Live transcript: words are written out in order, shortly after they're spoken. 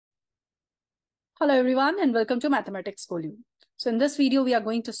Hello everyone and welcome to Mathematics School U. So in this video we are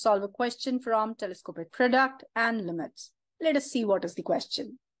going to solve a question from telescopic product and limits. Let us see what is the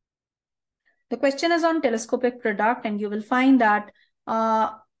question. The question is on telescopic product and you will find that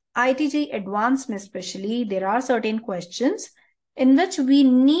IIT Advanced especially there are certain questions in which we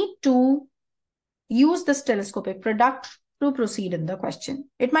need to use this telescopic product to proceed in the question.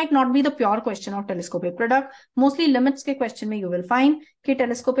 It might not be the pure question of telescopic product. Mostly limits के question में you will find कि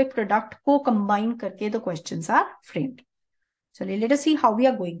telescopic product को combine करके the questions are framed. So let us see how we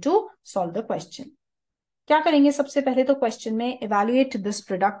are going to solve the question. क्या करेंगे सबसे पहले तो question में evaluate this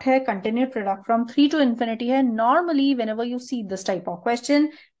product है, continued product from 3 to infinity है. Normally whenever you see this type of question,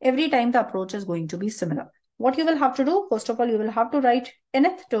 every time the approach is going to be similar. What you will have to do, first of all, you will have to write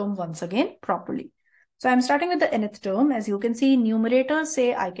nth term once again properly. So I'm starting with the nth term. As you can see, numerator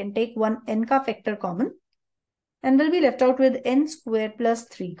say I can take one n ka factor common and will be left out with n square plus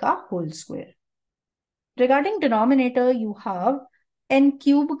 3 ka whole square. Regarding denominator, you have n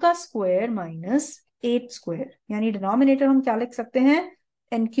cube ka square minus 8 square. यानी denominator हम क्या लिख सकते हैं?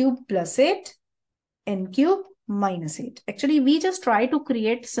 n cube plus 8, n cube minus 8. Actually, we just try to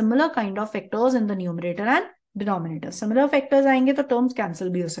create similar kind of factors in the numerator and denominator. Similar factors आएंगे तो terms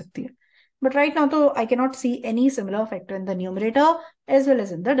cancel भी हो सकती है. But right now, तो I cannot see any similar factor in the numerator as well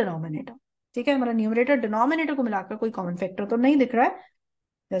as in the denominator. ठीक है, हमारा numerator denominator को मिलाकर कोई common factor तो नहीं दिख रहा है.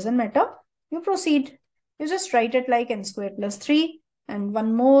 Doesn't matter. You proceed. You just write it like n square plus 3 and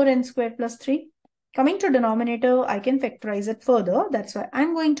one more n square plus 3. Coming to denominator, I can factorize it further. That's why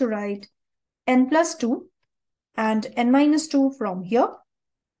I'm going to write n plus 2 and n minus 2 from here.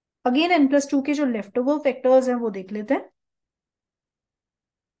 Again, n plus 2 के जो leftover factors हैं वो देख लेते हैं.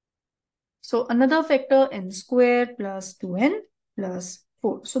 So another factor n square plus 2n plus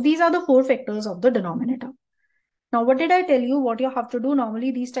 4. So these are the 4 factors of the denominator. Now what did I tell you? What you have to do?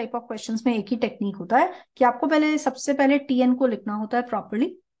 Normally these type of questions में एक ही technique होता है कि आपको पहले सबसे पहले tn को लिखना होता है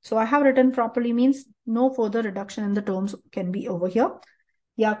properly. So I have written properly means no further reduction in the terms can be over here.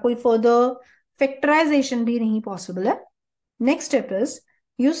 या कोई further factorization भी नहीं possible है. Next step is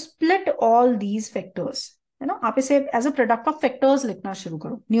you split all these factors. है ना, आप इसे as a product of factors लिखना शुरू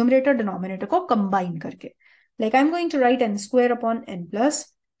करो. Numerator denominator को combine करके. Like I'm going to write n square upon n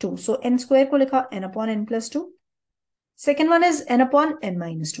plus 2. So n square को लिखा n upon n plus 2. Second one is n upon n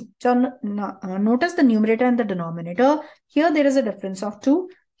minus 2. So notice the numerator and the denominator. Here there is a difference of 2.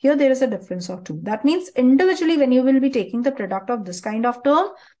 Here there is a difference of 2. That means individually when you will be taking the product of this kind of term,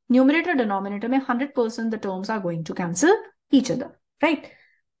 numerator denominator में 100% the terms are going to cancel each other, right?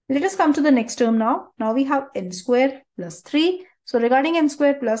 Let us come to the next term now. Now we have n square plus 3. So regarding n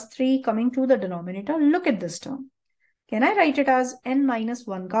square plus 3 coming to the denominator, look at this term. Can I write it as n minus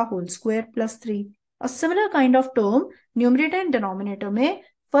 1 ka whole square plus 3? A similar kind of term, numerator and denominator में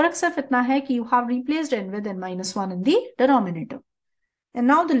फर्क सिर्फ इतना है कि you have replaced n with n minus 1 in the denominator. And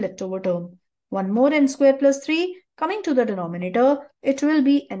now the leftover term. One more n square plus 3 coming to the denominator, it will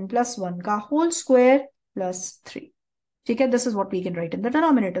be n plus 1 ka whole square plus 3. ठीक है, this is what we can write in the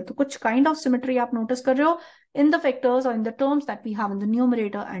denominator. तो कुछ kind of symmetry आप notice कर रहे हो in the factors or in the terms that we have in the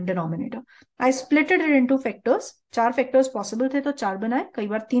numerator and denominator. I split it into factors. 4 factors possible थे तो 4 बनाए. कई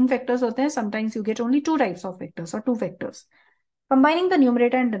बार 3 factors होते हैं. Sometimes you get only 2 types of factors or 2 factors. Combining the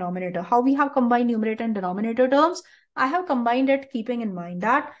numerator and denominator. How we have combined numerator and denominator terms? I have combined it keeping in mind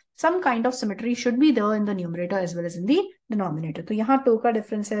that some kind of symmetry should be there in the numerator as well as in the denominator. तो यहाँ 2 का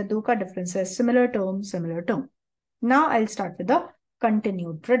difference है, 2 का difference है, similar term, similar term. Now I'll start with the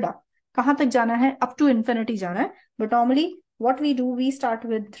continued product. कहाँ तक जाना है? Up to infinity जाना है. But normally what we do, we start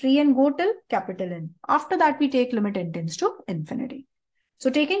with 3 and go till capital N. After that we take limit n tends to infinity.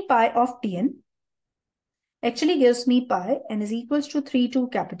 So taking pi of tn actually gives me pi n is equals to 3 to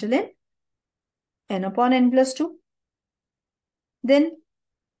capital N, n upon n plus 2. Then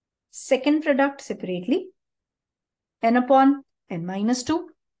second product separately, n upon n minus 2.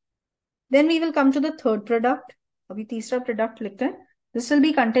 Then we will come to the third product. अभी तीसरा product लिखते हैं. This will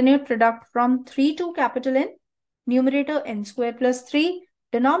be continued product from 3 to capital N, numerator n square plus 3,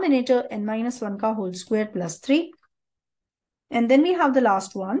 denominator n minus 1 ka whole square plus 3. And then we have the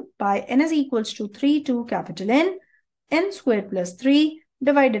last one, pi n is equals to 3 to capital n square plus 3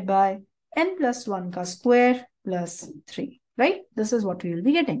 divided by n plus 1 ka square plus 3, right? This is what we will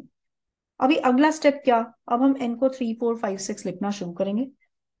be getting. अभी अगला step क्या? अब हम n को 3, 4, 5, 6 लिखना शुरू करेंगे.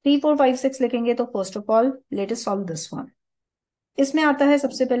 3, 4, 5, 6 लिखेंगे तो first of all, let us solve this one. इसमें आता है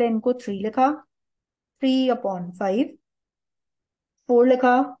सबसे पहले n को 3 लिखा, 3 upon 5, 4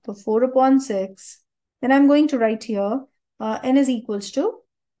 लिखा तो 4 upon 6. Then I'm going to write here n is equals to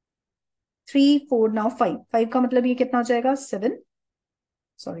 3, 4, now 5. 5 का मतलब ये कितना हो जाएगा? 7.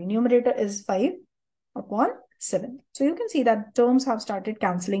 Sorry, numerator is 5. upon 7. So you can see that terms have started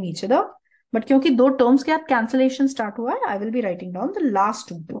cancelling each other. But क्योंकि दो terms के साथ cancellation start हुआ है, I will be writing down the last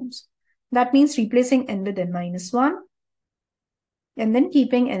two terms. That means replacing n with n minus 1 and then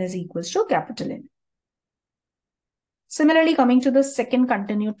keeping n is equals to capital N. Similarly, coming to the second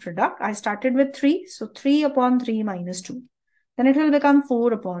continued product, I started with 3. So 3 upon 3 minus 2. Then it will become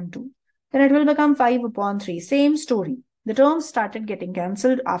 4 upon 2. Then it will become 5 upon 3. Same story. The terms started getting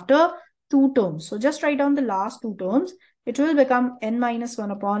cancelled after 2 terms. So just write down the last 2 terms. It will become n minus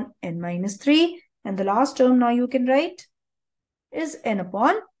 1 upon n minus 3. And the last term now you can write is n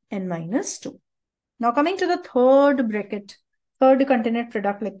upon n minus 2. Now coming to the third bracket, third continued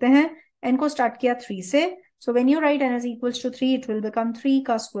product लिखते हैं. n को start किया 3 से. So when you write n is equals to 3, it will become 3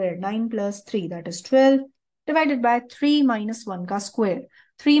 का square, 9 plus 3, that is 12, divided by 3 minus 1 का square.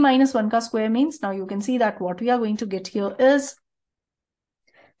 3 minus 1 का square means, now you can see that what we are going to get here is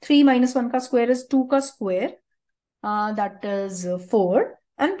 3 minus 1 का square is 2 का square, that is 4,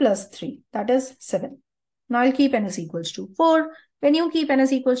 and plus 3, that is 7. Now I'll keep n is equals to 4. When you keep n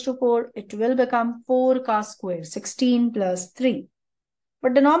is equals to 4, it will become 4 का square, 16 plus 3.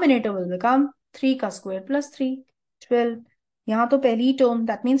 But denominator will become 3 का square plus 3, 12. यहाँ तो पहली term,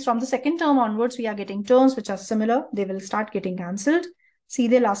 that means from the second term onwards, we are getting terms which are similar. They will start getting cancelled.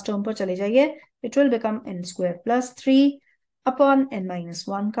 सीधे last term पर चले जाइए. It will become n square plus 3 upon n minus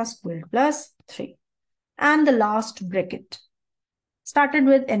 1 का square plus 3. And the last bracket started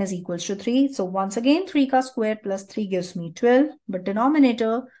with n is equals to 3. So once again, 3 का square plus 3 gives me 12. But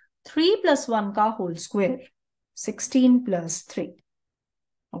denominator, 3 plus 1 का whole square, 16 plus 3.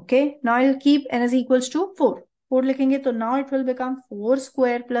 Okay, now I'll keep n is equals to 4. 4 लिखेंगे तो now it will become 4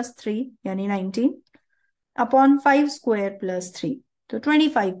 square plus 3 यानी 19 upon 5 square plus 3. तो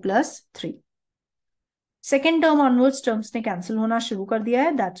 25 plus 3. Second term onwards terms ने cancel होना शुरू कर दिया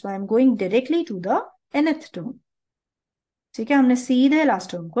है. That's why I'm going directly to the nth term. ठीक है, हमने सीधे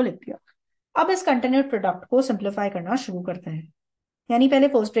last term को लिख दिया. अब इस continued product को simplify करना शुरू करते हैं. यानी पहले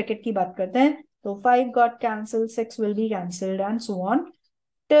first bracket की बात करते हैं. तो 5 got cancelled, 6 will be cancelled and so on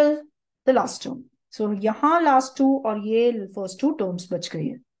till the last term. So यहाँ last two और ये first two terms बच गई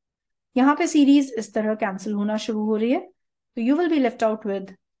है. यहाँ पे series इस तरह cancel होना शुरू हो रही है. So you will be left out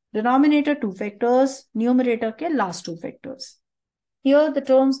with denominator 2 factors, numerator के last 2 factors. Here the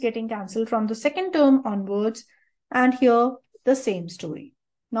terms getting cancelled from the second term onwards, and here the same story.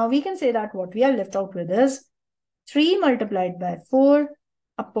 Now we can say that what we are left out with is 3 multiplied by 4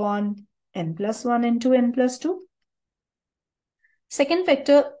 upon n plus 1 into n plus 2. Second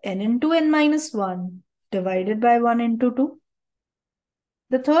factor, n into n minus 1 divided by 1 into 2.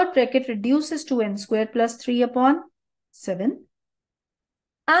 The third bracket reduces to n square plus 3 upon 7.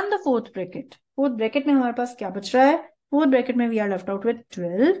 And the fourth bracket में हमारे पास क्या बच रहा है? Fourth bracket में we are left out with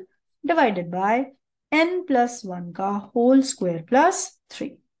 12 divided by n plus 1 का whole square plus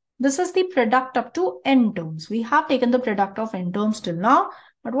 3. This is the product up to n terms. We have taken the product of n terms till now,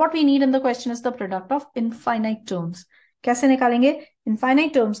 but what we need in the question is the product of infinite terms. कैसे निकालेंगे?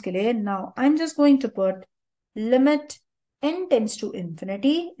 Infinite terms के लिए, now I'm just going to put limit n tends to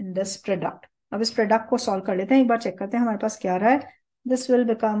infinity in this product. अब इस product को solve कर लेते हैं. एक बार check करते हैं हमारे पास क्या आ रहा है. This will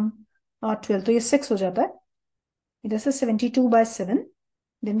become 12, तो ये 6 हो जाता है. This is 72 by 7.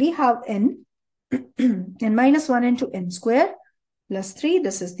 Then we have n n minus 1 into n square plus 3.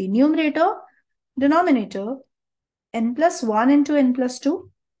 This is the numerator. Denominator, n plus 1 into n plus 2.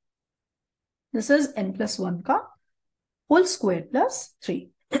 This is n plus 1 का whole square plus 3.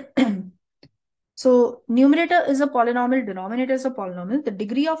 So numerator is a polynomial, denominator is a polynomial. The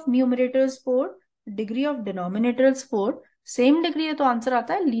degree of numerator is 4, degree of denominator is 4. Same degree है तो answer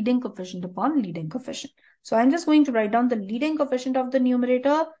आता है leading coefficient upon leading coefficient. So I'm just going to write down the leading coefficient of the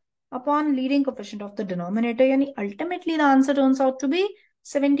numerator upon leading coefficient of the denominator. Yani ultimately the answer turns out to be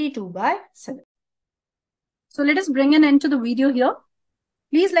 72 by 7. So let us bring an end to the video here.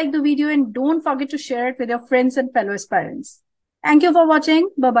 Please like the video and don't forget to share it with your friends and fellow aspirants. Thank you for watching.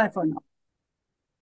 Bye-bye for now.